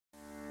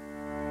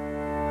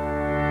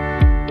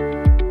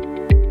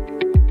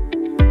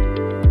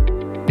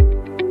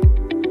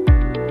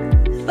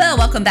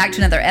Welcome back to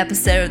another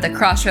episode of the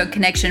Crossroad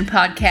Connection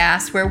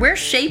podcast, where we're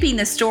shaping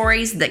the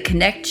stories that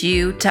connect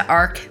you to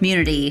our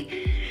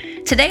community.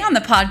 Today on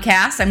the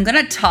podcast, I'm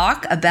going to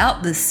talk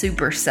about the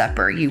Super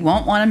Supper. You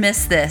won't want to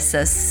miss this,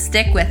 so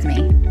stick with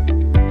me.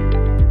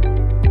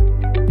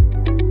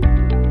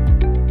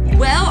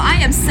 Well, I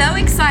am so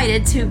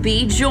excited to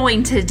be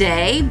joined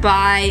today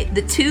by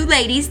the two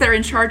ladies that are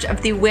in charge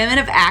of the Women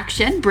of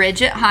Action,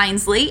 Bridget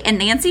Hinesley and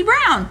Nancy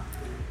Brown.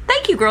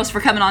 Thank you, girls, for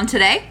coming on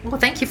today. Well,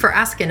 thank you for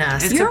asking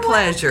us. It's a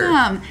pleasure.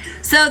 Welcome.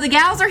 So the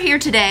gals are here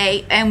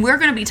today, and we're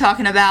going to be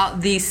talking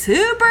about the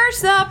Super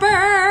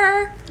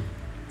Supper.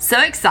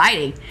 So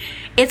exciting.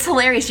 It's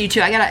hilarious, you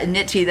two. I got to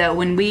admit to you, though,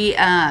 when we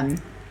had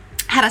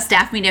a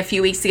staff meeting a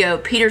few weeks ago,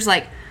 Peter's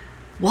like,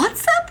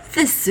 what's up with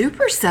this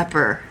Super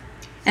Supper?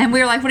 And we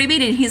were like, what do you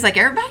mean? And he's like,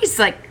 everybody's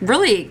like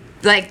really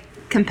like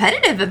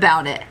competitive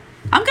about it.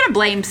 I'm going to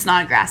blame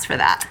Snodgrass for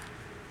that.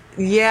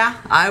 Yeah,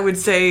 I would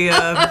say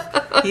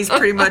he's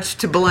pretty much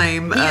to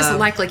blame. He is a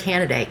likely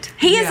candidate.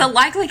 He is a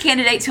likely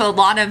candidate to a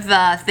lot of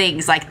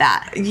things like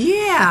that.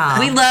 Yeah.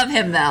 We love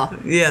him, though.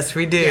 Yes,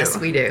 we do. Yes,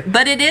 we do.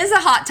 But it is a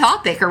hot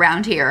topic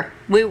around here.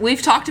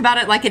 We've talked about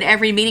it like in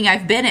every meeting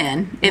I've been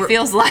in. It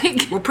feels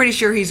like. We're pretty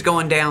sure he's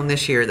going down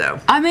this year,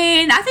 though. I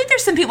mean, I think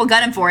there's some people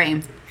gunning for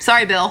him.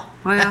 Sorry, Bill.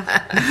 Well.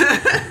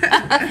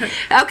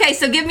 Okay,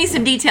 so give me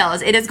some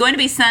details. It is going to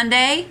be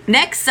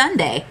next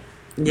Sunday.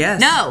 Yes.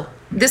 No.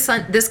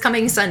 This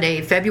coming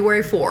Sunday,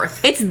 February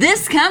 4th. It's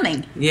this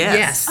coming.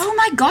 Yes. Oh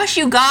my gosh,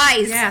 you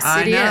guys. Yes,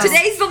 I it know. is.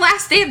 Today's the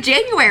last day of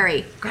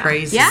January.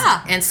 Crazy.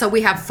 Yeah. And so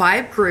we have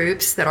 5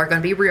 groups that are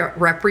going to be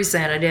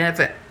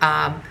representative.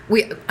 I'm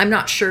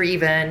not sure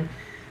even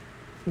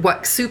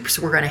what soups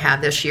we're going to have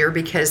this year,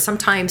 because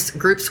sometimes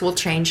groups will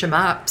change them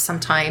up.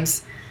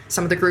 Sometimes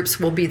some of the groups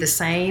will be the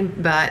same,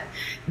 but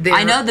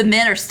I know the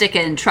men are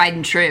sticking tried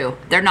and true.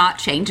 They're not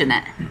changing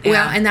it.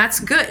 Well, and that's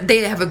good. They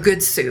have a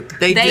good soup.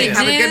 They do.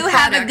 Have a good product,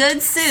 have a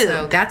good soup.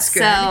 So that's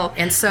good.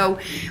 And so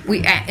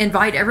we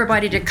invite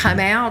everybody to come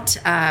out.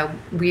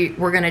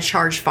 We're going to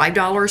charge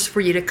 $5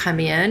 for you to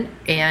come in,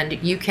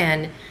 and you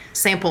can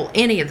sample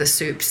any of the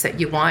soups that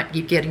you want.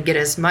 You get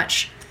as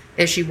much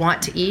as you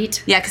want to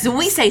eat. Yeah, because when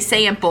we say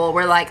sample,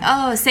 we're like,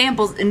 oh,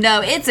 samples.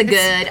 No, it's a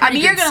good. I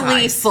mean, you're going to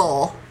leave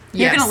full.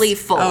 You're Yes. going to leave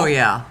full. Oh,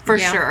 yeah. For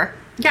Yeah. sure.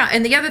 Yeah,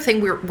 and the other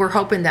thing we're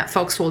hoping that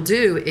folks will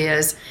do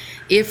is,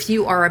 if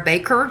you are a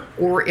baker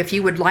or if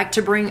you would like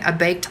to bring a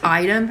baked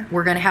item,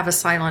 we're going to have a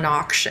silent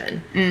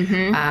auction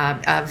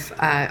of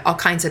all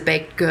kinds of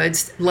baked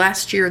goods.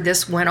 Last year,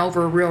 this went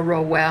over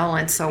real well,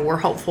 and so we're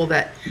hopeful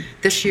that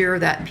this year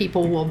that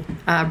people will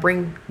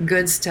bring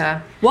goods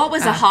to. What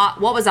was a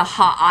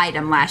hot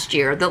item last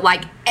year that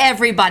like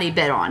everybody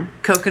bid on?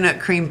 Coconut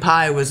cream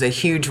pie was a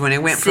huge one.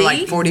 It went for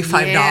like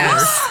 $45.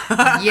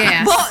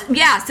 Yes. Well,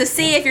 yeah. So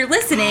see, if you're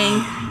listening,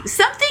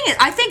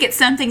 I think it's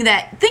something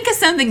think of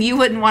something you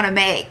wouldn't want to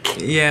make,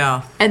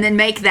 Yeah. and then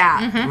make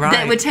that. Right.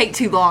 That would take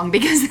too long,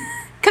 because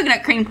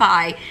coconut cream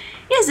pie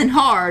isn't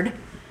hard,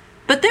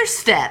 but there's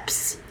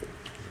steps.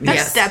 There's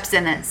Yes. steps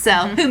in it. So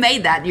who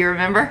made that? Do you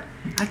remember?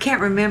 I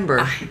can't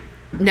remember.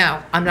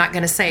 No, I'm not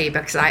going to say,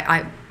 because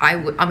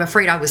I'm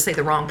afraid I would say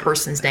the wrong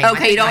person's name.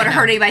 Okay, you don't want to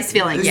hurt anybody's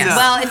feelings. Yes.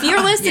 Well, if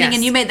you're listening Yes.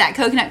 and you made that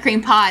coconut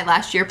cream pie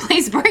last year,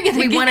 please bring it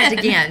again. We want it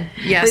again.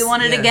 Yes. We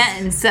want it Yes.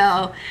 again.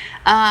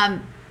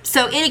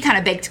 So any kind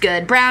of baked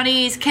good,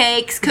 brownies,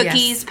 cakes,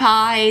 cookies, Yes.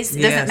 pies,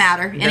 doesn't Yes,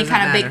 matter. Any doesn't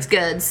kind of matter. baked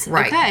goods.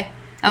 Right. Okay.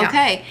 Yeah.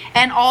 Okay.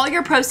 And all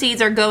your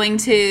proceeds are going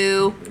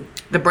to...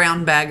 The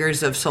Brown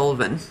Baggers of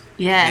Sullivan.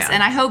 Yes, Yeah.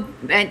 and I hope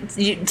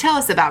you tell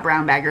us about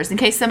Brown Baggers in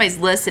case somebody's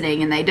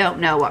listening and they don't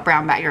know what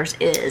Brown Baggers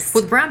is.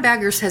 Well, Brown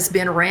Baggers has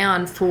been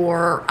around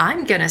for,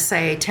 I'm going to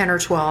say, 10 or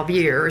 12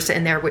 years,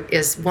 and there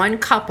is one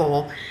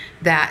couple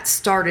that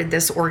started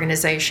this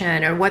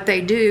organization, and what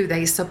they do,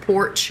 they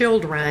support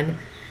children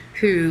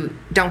who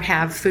don't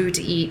have food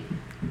to eat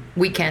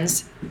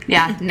weekends.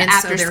 Yeah, And so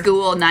after they're-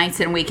 school, nights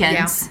and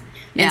weekends.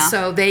 Yeah. And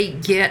so they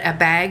get a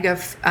bag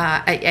of,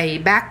 a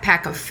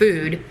backpack of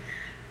food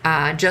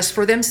just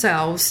for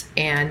themselves,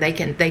 and they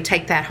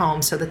take that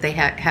home so that they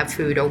have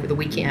food over the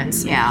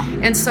weekends. Yeah.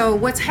 And so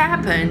what's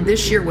happened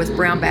this year with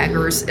Brown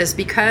Baggers is,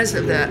 because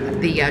of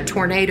the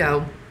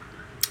tornado,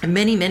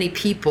 many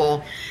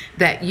people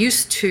that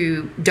used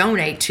to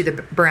donate to the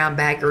Brown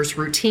Baggers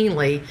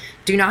routinely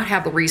do not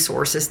have the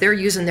resources. They're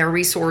using their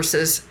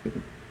resources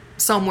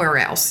somewhere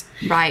else.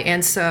 Right.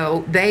 And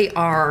so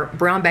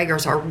Brown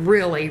Baggers are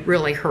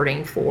really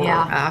hurting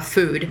for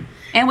food.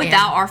 And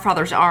without Our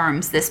Father's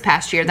Arms this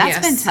past year,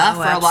 that's Yes. been tough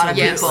Oh, for a lot of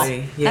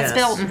absolutely. people. Yes.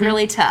 That's been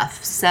really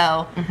tough.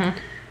 So,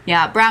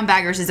 yeah, Brown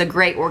Baggers is a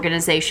great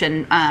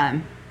organization.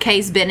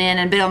 Kay's been in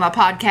and been on my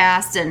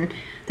podcast, and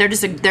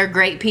they're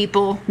great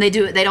people. They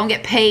don't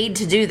get paid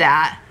to do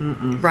that.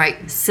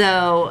 Right.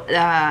 So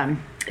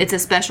it's a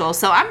special.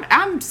 So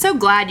I'm so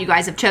glad you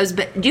guys have chosen.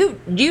 But you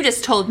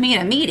just told me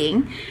in a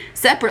meeting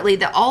separately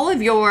that all of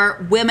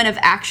your Women of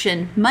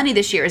Action money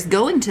this year is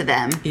going to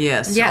them.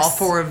 Yes. Yes. All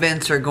 4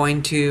 events are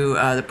going to,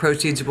 the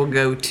proceeds will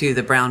go to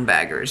the Brown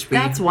Baggers. We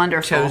That's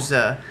wonderful. chose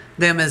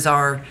them as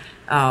our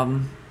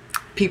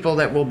people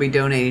that we'll be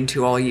donating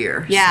to all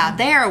year. Yeah,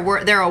 they're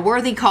a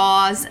worthy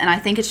cause, and I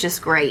think it's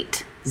just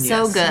great.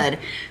 So Yes. good.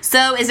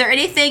 So, is there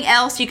anything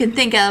else you can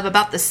think of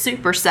about the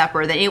Super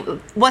Supper?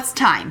 What's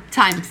time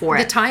for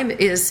The it? time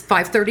is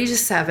 5:30 to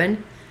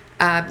 7.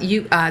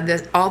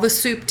 All the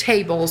soup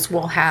tables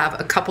will have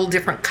a couple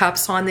different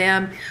cups on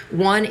them.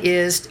 One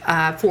is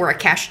for a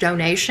cash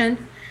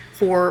donation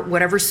for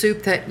whatever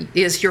soup that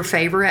is your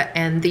favorite,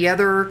 and the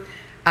other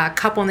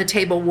cup on the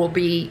table will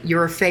be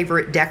your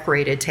favorite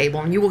decorated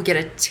table, and you will get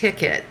a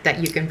ticket that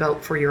you can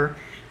vote for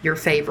your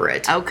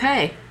favorite.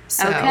 Okay.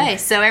 So- Okay.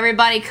 So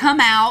everybody, come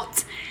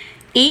out,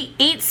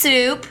 eat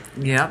soup,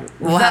 Yep.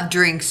 We'll have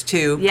drinks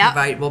too.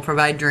 Yep. We'll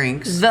provide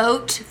drinks.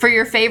 vote for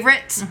your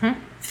favorite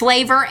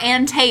flavor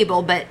and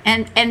table, but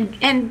and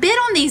bid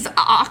on these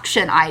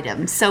auction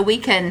items so we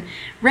can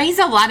raise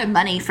a lot of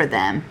money for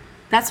them.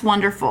 That's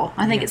wonderful.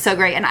 I think it's so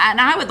great. And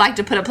I would like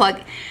to put a plug.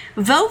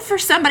 Vote for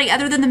somebody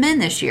other than the men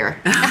this year.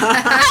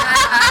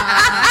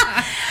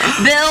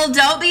 Bill,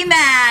 don't be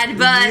mad,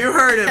 but You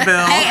heard it,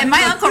 Bill. hey, and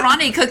my Uncle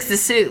Ronnie cooks the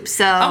soup,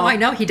 so Oh, I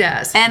know he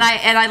does. and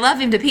I love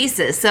him to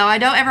pieces, so I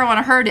don't ever want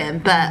to hurt him.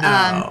 But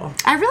No.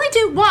 I really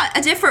do want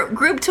a different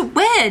group to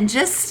win.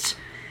 Just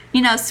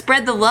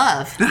spread the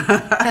love.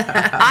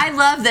 I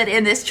love that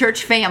in this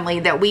church family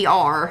that we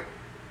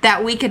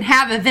can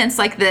have events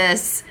like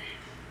this.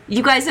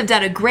 You guys have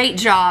done a great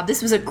job.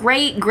 This was a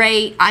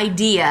great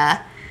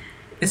idea.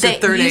 It's the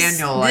third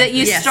annual. That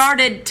you Yes.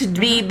 started to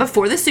be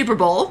before the Super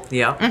Bowl,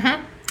 Yeah.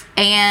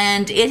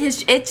 and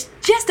it's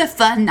just a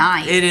fun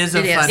night. It is a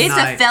It is. fun It's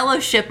night. a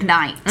fellowship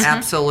night.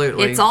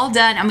 Absolutely. It's all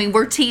done. I mean,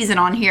 we're teasing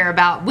on here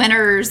about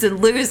winners and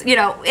lose.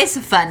 It's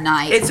a fun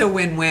night. It's a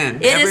win-win.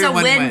 It is a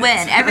Everyone win-win.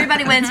 wins.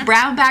 Everybody wins.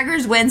 Brown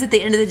Baggers wins at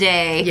the end of the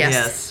day. Yes.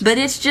 Yes. But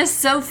it's just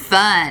so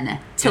fun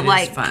to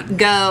It is fun.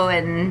 go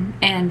and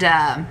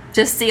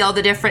just see all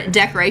the different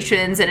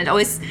decorations, and it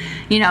always,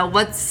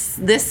 what's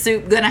this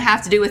soup gonna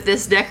have to do with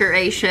this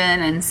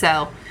decoration? And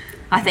so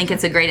I think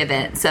it's a great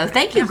event. So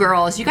thank you,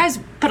 girls. You guys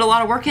put a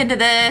lot of work into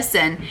this,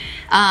 and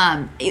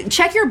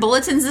check your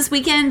bulletins this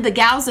weekend. The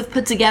gals have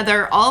put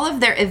together all of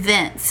their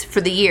events for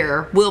the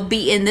year. Will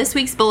be in this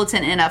week's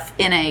bulletin in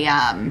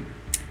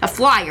a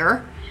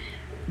flyer.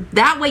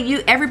 That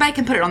way, everybody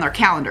can put it on their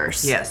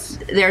calendars. Yes.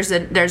 There's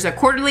a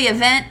quarterly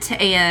event,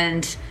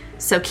 and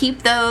so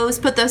keep those.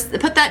 Put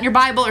that in your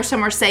Bible or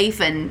somewhere safe,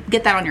 and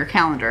get that on your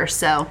calendar.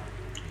 So,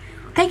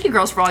 thank you,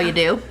 girls, for all you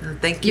do.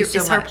 Thank you so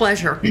It's much. our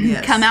pleasure.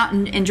 Yes. Come out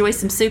and enjoy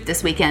some soup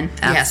this weekend.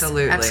 Yes,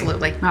 Absolutely.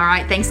 absolutely. All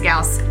right, thanks,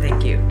 gals.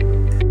 Thank you.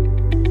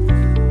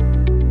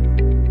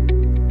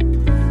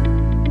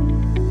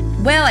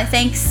 Well,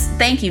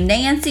 thank you,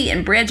 Nancy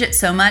and Bridget,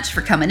 so much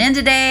for coming in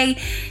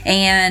today.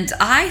 And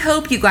I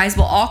hope you guys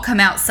will all come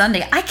out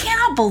Sunday. I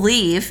cannot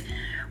believe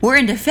we're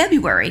into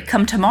February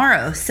come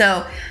tomorrow.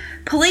 So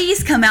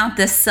please come out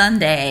this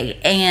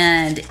Sunday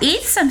and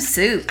eat some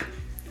soup.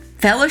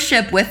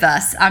 Fellowship with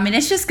us. I mean,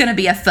 it's just going to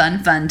be a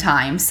fun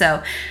time.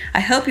 So I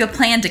hope you'll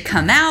plan to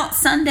come out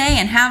Sunday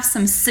and have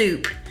some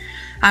soup.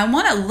 I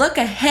want to look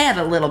ahead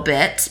a little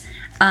bit.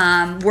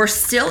 We're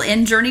still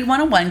in Journey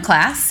 101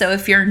 class, so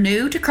if you're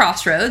new to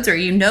Crossroads or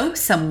you know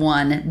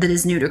someone that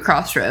is new to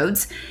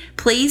Crossroads,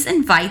 please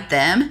invite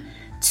them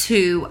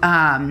to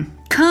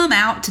come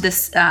out to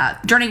this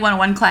Journey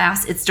 101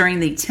 class. It's during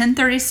the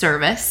 10:30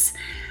 service,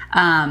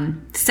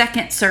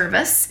 second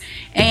service,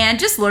 and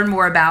just learn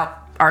more about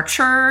our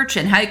church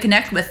and how you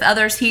connect with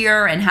others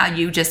here and how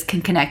you just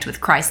can connect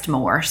with Christ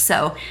more.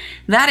 So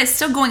that is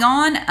still going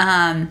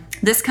on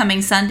this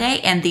coming Sunday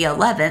and the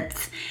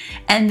 11th.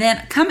 And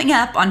then coming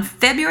up on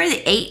February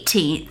the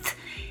 18th,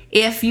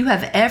 if you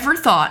have ever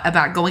thought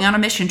about going on a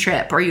mission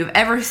trip, or you've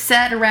ever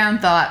sat around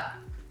and thought,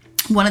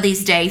 one of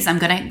these days I'm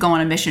going to go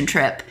on a mission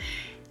trip,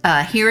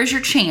 here is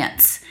your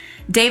chance.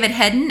 David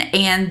Hedden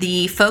and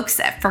the folks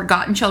at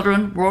Forgotten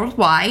Children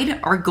Worldwide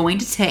are going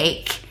to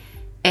take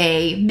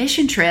a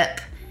mission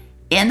trip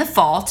in the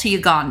fall to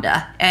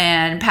Uganda.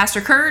 And Pastor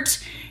Kurt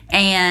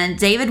and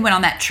David went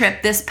on that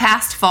trip this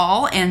past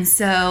fall, and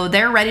so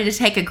they're ready to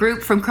take a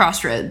group from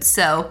Crossroads.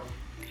 So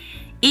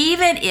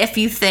even if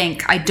you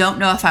think, I don't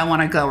know if I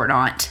want to go or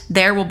not,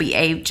 there will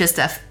be just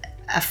a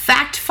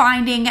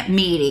fact-finding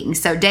meeting.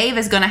 So Dave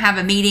is going to have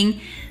a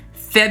meeting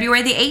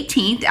February the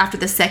 18th after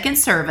the second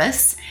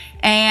service,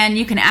 and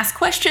you can ask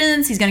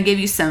questions. He's going to give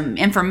you some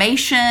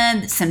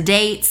information, some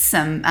dates,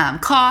 some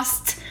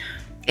costs,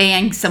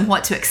 and some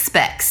what to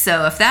expect.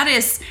 So if that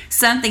is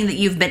something that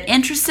you've been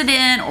interested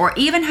in or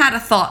even had a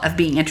thought of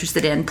being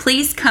interested in,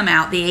 please come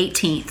out the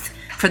 18th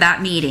for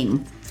that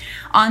meeting.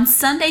 On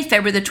Sunday,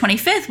 February the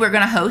 25th, we're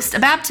going to host a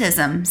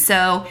baptism.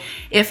 So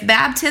if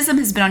baptism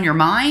has been on your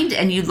mind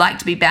and you'd like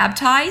to be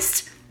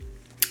baptized,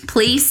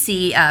 please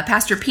see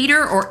Pastor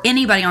Peter or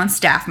anybody on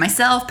staff,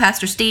 myself,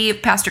 Pastor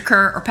Steve, Pastor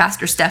Kurt, or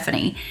Pastor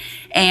Stephanie,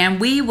 and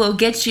we will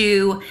get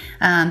you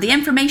the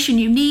information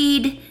you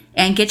need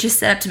and get you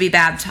set up to be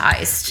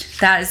baptized.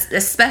 That is a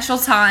special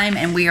time,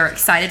 and we are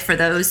excited for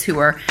those who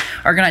are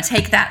going to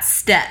take that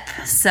step.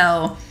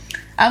 So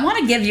I want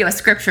to give you a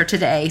scripture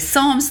today.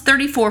 Psalms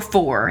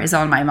 34:4 is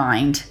on my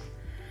mind.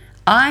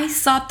 I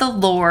sought the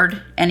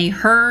Lord, and he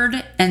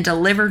heard and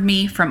delivered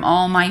me from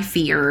all my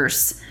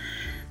fears.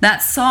 That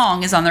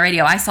song is on the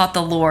radio. I sought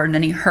the Lord, and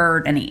then he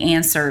heard and he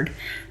answered.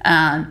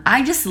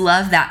 I just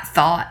love that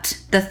thought.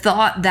 The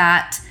thought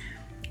that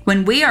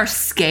when we are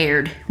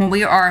scared, when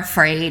we are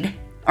afraid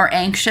or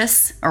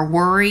anxious or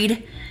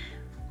worried,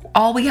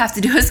 all we have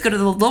to do is go to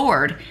the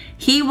Lord.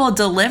 He will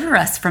deliver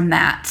us from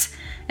that.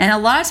 And a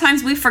lot of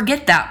times we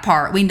forget that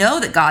part. We know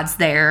that God's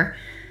there,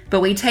 but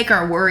we take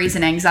our worries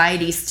and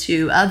anxieties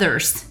to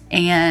others.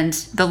 And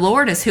the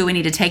Lord is who we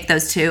need to take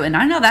those to. And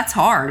I know that's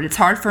hard. It's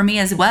hard for me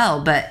as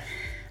well. But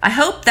I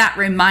hope that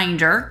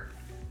reminder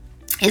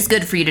is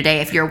good for you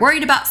today. If you're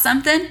worried about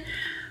something,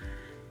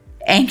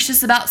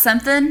 anxious about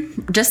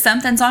something, just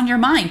something's on your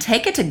mind,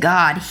 take it to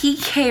God. He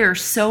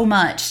cares so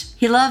much.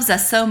 He loves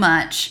us so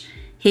much.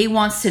 He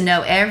wants to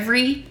know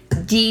every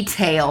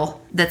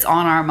detail that's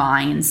on our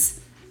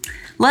minds.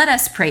 Let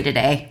us pray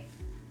today.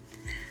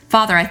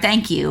 Father, I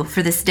thank you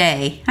for this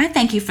day. I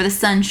thank you for the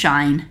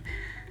sunshine.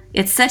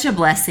 It's such a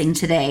blessing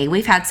today.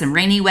 We've had some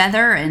rainy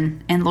weather,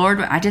 and Lord,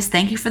 I just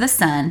thank you for the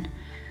sun.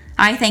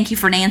 I thank you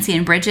for Nancy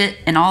and Bridget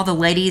and all the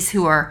ladies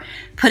who are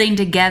putting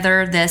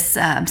together this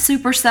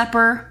super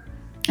supper,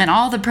 and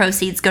all the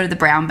proceeds go to the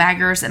brown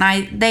baggers,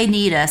 and they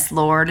need us,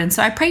 Lord. And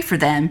so I pray for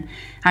them.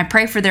 I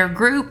pray for their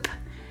group,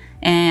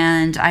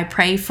 and I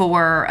pray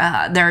for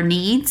their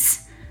needs.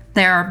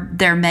 There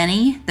are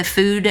many. The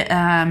food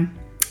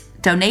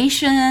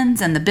donations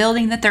and the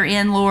building that they're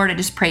in, Lord. I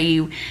just pray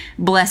you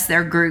bless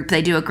their group.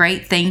 They do a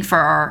great thing for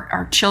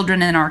our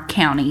children in our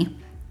county.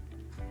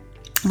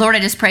 Lord, I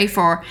just pray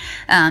for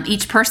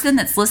each person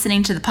that's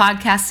listening to the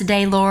podcast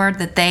today, Lord,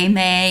 that they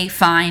may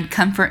find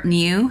comfort in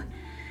you,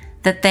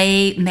 that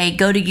they may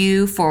go to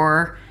you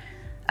for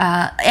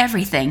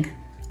everything,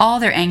 all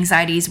their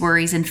anxieties,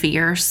 worries, and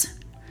fears.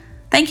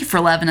 Thank you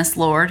for loving us,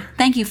 Lord.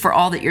 Thank you for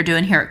all that you're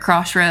doing here at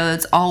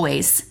Crossroads,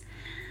 always.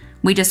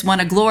 We just want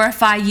to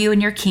glorify you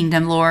and your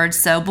kingdom, Lord.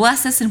 So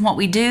bless us in what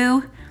we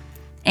do,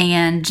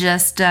 and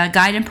just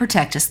guide and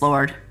protect us,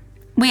 Lord.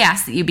 We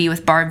ask that you be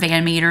with Barb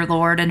Van Meter,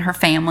 Lord, and her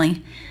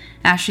family,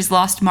 as she's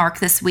lost Mark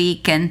this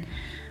week, and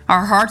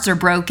our hearts are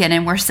broken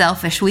and we're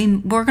selfish.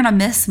 We're going to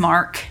miss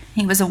Mark.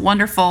 He was a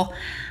wonderful,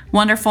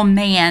 wonderful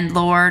man,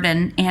 Lord,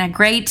 and a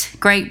great,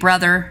 great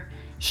brother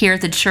here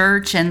at the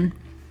church. And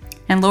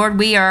Lord,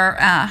 we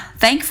are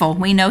thankful.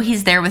 We know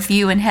he's there with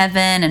you in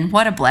heaven, and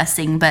what a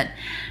blessing. But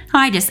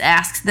I just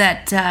ask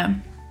that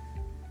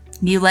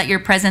you let your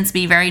presence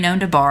be very known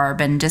to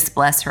Barb, and just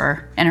bless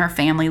her and her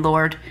family,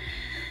 Lord.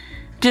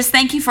 Just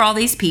thank you for all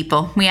these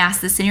people. We ask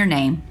this in your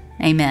name.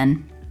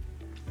 Amen.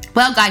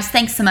 Well, guys,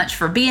 thanks so much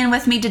for being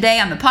with me today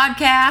on the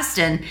podcast.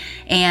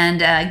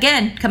 And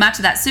again, come out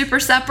to that super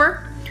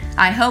supper.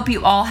 I hope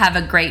you all have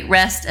a great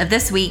rest of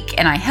this week,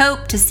 and I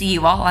hope to see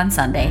you all on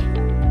Sunday.